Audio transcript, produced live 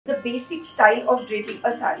basic style of draping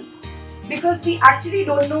a saree, because we actually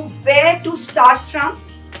don't know where to start from,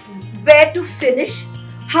 where to finish,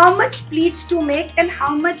 how much pleats to make and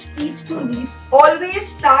how much pleats to leave. Always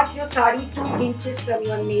start your saree 2 inches from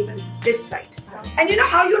your navel, this side. And you know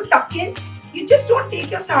how you tuck in? You just don't take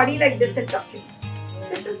your saree like this and tuck in.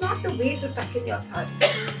 This is not the way to tuck in your saree.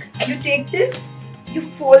 You take this, you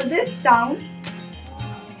fold this down.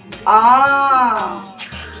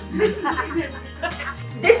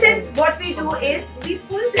 This is what we do is, we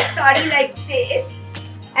pull this saree like this,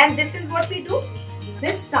 and this is what we do.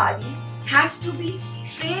 This saree has to be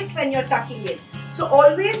straight when you're tucking in. So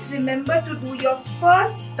always remember to do your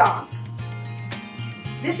first tuck.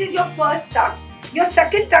 This is your first tuck. Your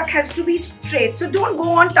second tuck has to be straight. So don't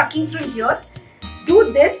go on tucking from here.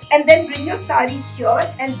 Do this and then bring your saree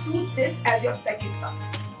here and do this as your second tuck.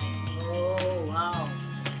 Oh, wow.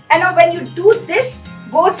 And now when you do this,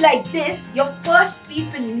 goes like this, your first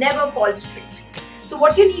pleat will never fall straight. So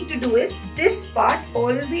what you need to do is, this part,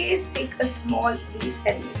 always take a small pleat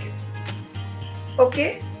and make it.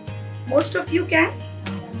 Okay? Most of you can.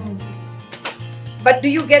 But do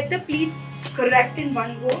you get the pleats correct in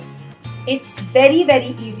one go? It's very,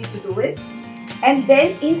 very easy to do it. And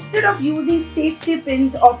then instead of using safety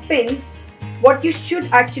pins or pins, what you should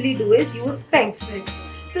actually do is use pegs.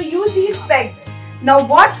 So use these pegs. Now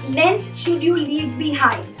what length should you leave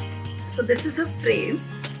behind? So this is a frame.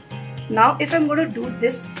 Now if I'm going to do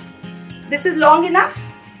this, this is long enough,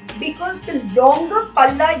 because the longer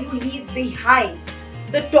palla you leave behind,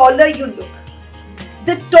 the taller you look.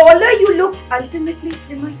 The taller you look, ultimately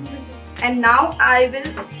slimmer you will look. And now I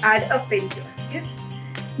will add a pin here. Yes?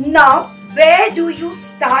 Now where do you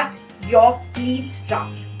start your pleats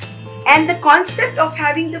from? And the concept of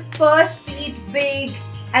having the first pleat big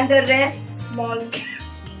and the rest small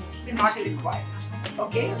is not required.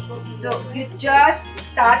 Okay, so you just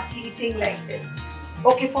start pleating like this.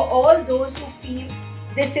 Okay, for all those who feel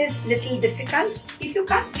this is little difficult, if you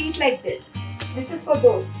can't pleat like this, this is for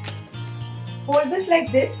those. Hold this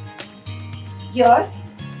like this. Here.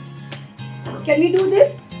 Can we do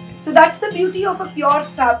this? So that's the beauty of a pure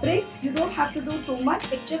fabric. You don't have to do too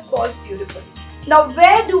much. It just falls beautifully. Now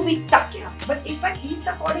where do we tuck it? But if my pleats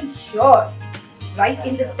are falling here, right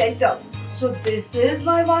in the center. So this is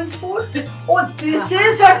my 1/4. Oh, this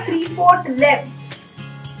is her 3/4 left.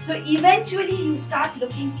 So eventually you start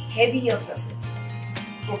looking heavier from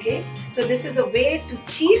this. Okay. So this is a way to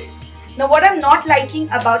cheat. Now what I'm not liking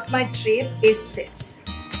about my drape is this.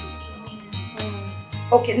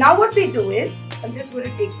 Okay. Now what we do is, I'm just going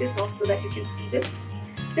to take this off so that you can see this.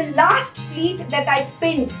 The last pleat that I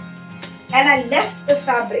pinned and I left the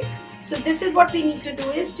fabric. So this is what we need to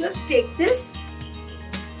do is just take this.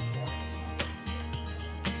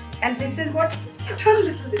 And this is what, turn a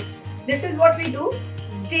little bit. This is what we do.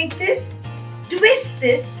 Take this, twist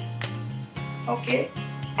this, okay,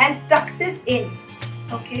 and tuck this in,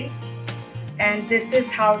 okay. And this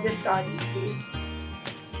is how the saree is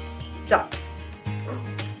done.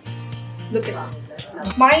 Look at this.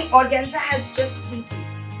 My organza has just 3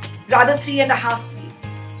 pleats, rather 3.5 pleats.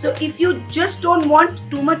 So if you just don't want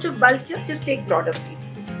too much of bulk here, just take broader pleats.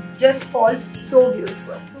 Just falls so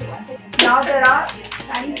beautiful. Now there are,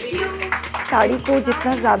 thank you. Sari को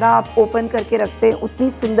जितना ज़्यादा आप open करके रखते हैं उतनी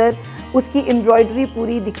सुंदर उसकी एम्ब्रॉयडरी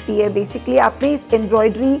पूरी दिखती है. बेसिकली आपने इस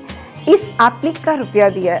एम्ब्रॉयडरी, इस एप्लिक का रुपया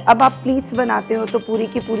दिया है. अब आप प्लीट्स बनाते हो तो पूरी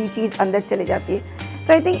की पूरी चीज़ अंदर चले जाती है.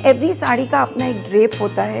 तो आई थिंक एवरी साड़ी का अपना एक ड्रेप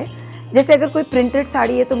होता है. जैसे अगर कोई प्रिंटेड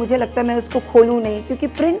साड़ी है तो मुझे लगता है मैं उसको खोलूँ नहीं, क्योंकि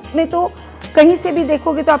प्रिंट में तो कहीं से भी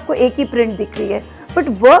देखोगे तो आपको एक ही प्रिंट दिख रही है. बट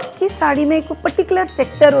वर्क की साड़ी में एक पर्टिकुलर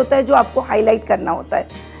सेक्टर होता है जो आपको हाईलाइट करना होता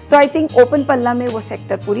है. तो आई थिंक ओपन पल्ला में वो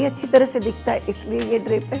सेक्टर पूरी अच्छी तरह से दिखता है, इसलिए ये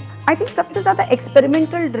ड्रेप है. आई थिंक सबसे ज़्यादा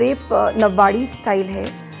एक्सपेरिमेंटल ड्रेप नवाड़ी स्टाइल है.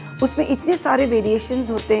 उसमें इतने सारे वेरिएशंस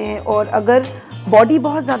होते हैं, और अगर बॉडी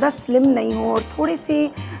बहुत ज़्यादा स्लिम नहीं हो और थोड़े से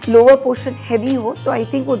लोअर पोर्शन हैवी हो तो आई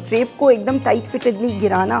थिंक वो ड्रेप को एकदम टाइट फिटेडली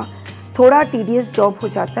गिराना थोड़ा टीडियस जॉब हो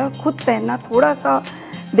जाता है. और ख़ुद पहनना थोड़ा सा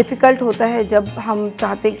डिफ़िकल्ट होता है जब हम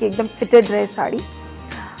चाहते हैं कि एकदम फिटेड रहे sari.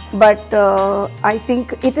 But I think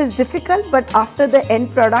it is difficult, but after the end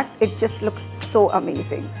product it just looks so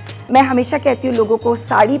amazing. मैं हमेशा कहती हूँ लोगों को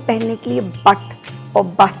साड़ी पहनने के लिए बट और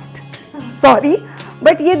बस्ट, सॉरी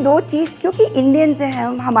बट ये 2 चीज़, क्योंकि इंडियंस हैं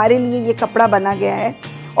हम, हमारे लिए ये कपड़ा बना गया है.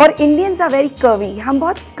 और इंडियंस आर वेरी कर्वी, हम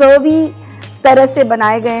बहुत कर्वी तरह से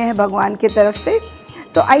बनाए गए हैं भगवान की तरफ से.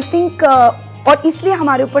 तो आई थिंक और इसलिए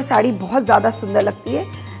हमारे ऊपर साड़ी बहुत ज़्यादा सुंदर लगती है.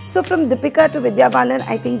 So from Deepika to Vidya Balan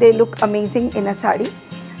I think they look amazing in अ साड़ी.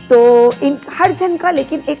 तो इन हर जन का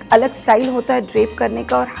लेकिन एक अलग स्टाइल होता है ड्रेप करने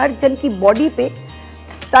का, और हर जन की बॉडी पे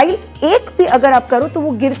स्टाइल एक भी अगर आप करो तो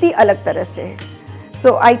वो गिरती अलग तरह से है.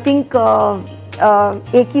 सो आई थिंक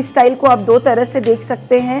एक ही स्टाइल को आप दो तरह से देख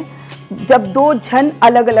सकते हैं, जब दो जन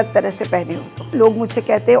अलग अलग तरह से पहने हो। तो लोग मुझसे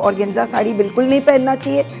कहते हैं ऑर्गेन्जा साड़ी बिल्कुल नहीं पहनना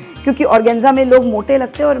चाहिए क्योंकि ऑर्गेन्जा में लोग मोटे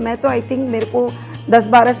लगते हैं, और मैं तो आई थिंक मेरे को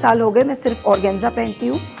 10-12 साल हो गए मैं सिर्फ ऑर्गेन्जा पहनती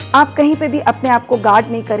हूँ। आप कहीं पे भी अपने आप को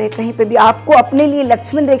गार्ड नहीं करें, कहीं पे भी आपको अपने लिए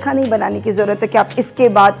लक्ष्मण रेखा नहीं बनाने की ज़रूरत है कि आप इसके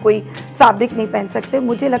बाद कोई फैब्रिक नहीं पहन सकते।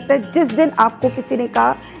 मुझे लगता है जिस दिन आपको किसी ने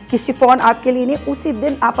कहा कि शिफॉन आपके लिए नहीं, उसी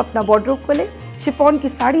दिन आप अपना वार्डरोब खोलें, शिफॉन की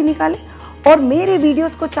साड़ी निकालें और मेरे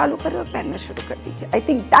वीडियोस को चालू करें और पहनना शुरू कर दीजिए। I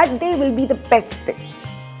think that day will be the best day.